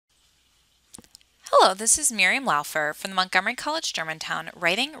Hello, this is Miriam Laufer from the Montgomery College Germantown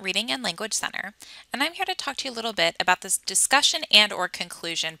Writing, Reading, and Language Center, and I'm here to talk to you a little bit about this discussion and/or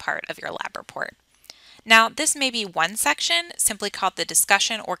conclusion part of your lab report. Now, this may be one section simply called the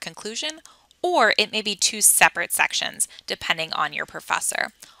discussion or conclusion, or it may be two separate sections depending on your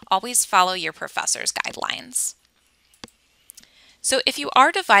professor. Always follow your professor's guidelines. So if you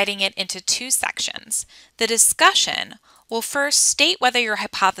are dividing it into two sections, the discussion will first state whether your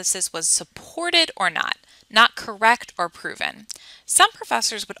hypothesis was supported or not correct or proven. Some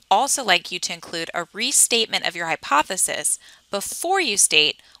professors would also like you to include a restatement of your hypothesis before you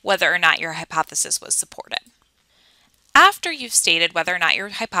state whether or not your hypothesis was supported. After you've stated whether or not your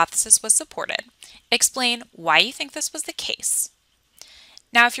hypothesis was supported, explain why you think this was the case.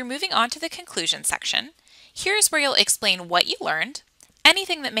 Now, if you're moving on to the conclusion section, here's where you'll explain what you learned,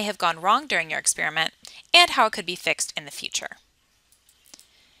 anything that may have gone wrong during your experiment, and how it could be fixed in the future.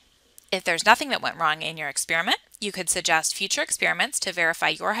 If there's nothing that went wrong in your experiment, you could suggest future experiments to verify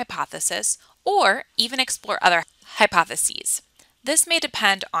your hypothesis or even explore other hypotheses. This may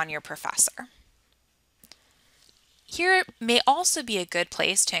depend on your professor. Here may also be a good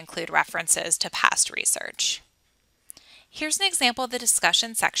place to include references to past research. Here's an example of the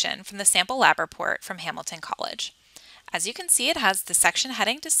discussion section from the sample lab report from Hamilton College. As you can see, it has the section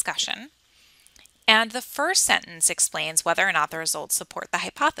heading Discussion, and the first sentence explains whether or not the results support the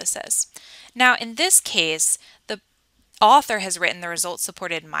hypothesis. Now, in this case, the author has written the results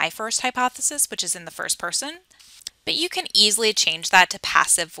supported my first hypothesis, which is in the first person, but you can easily change that to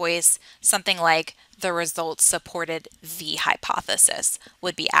passive voice. Something like the results supported the hypothesis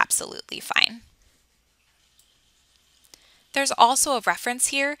would be absolutely fine. There's also a reference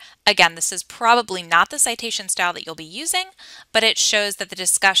here. Again, this is probably not the citation style that you'll be using, but it shows that the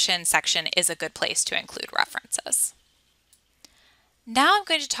discussion section is a good place to include references. Now I'm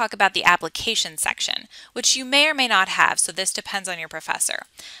going to talk about the application section, which you may or may not have, so this depends on your professor.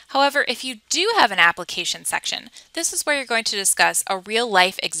 However, if you do have an application section, this is where you're going to discuss a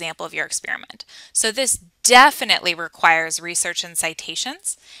real-life example of your experiment. So this definitely requires research and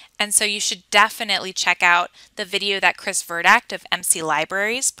citations, and so you should definitely check out the video that Chris Verdacht of MC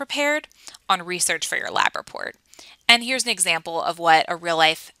Libraries prepared on research for your lab report. And here's an example of what a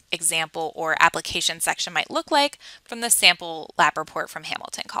real-life example or application section might look like from the sample lab report from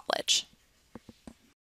Hamilton College.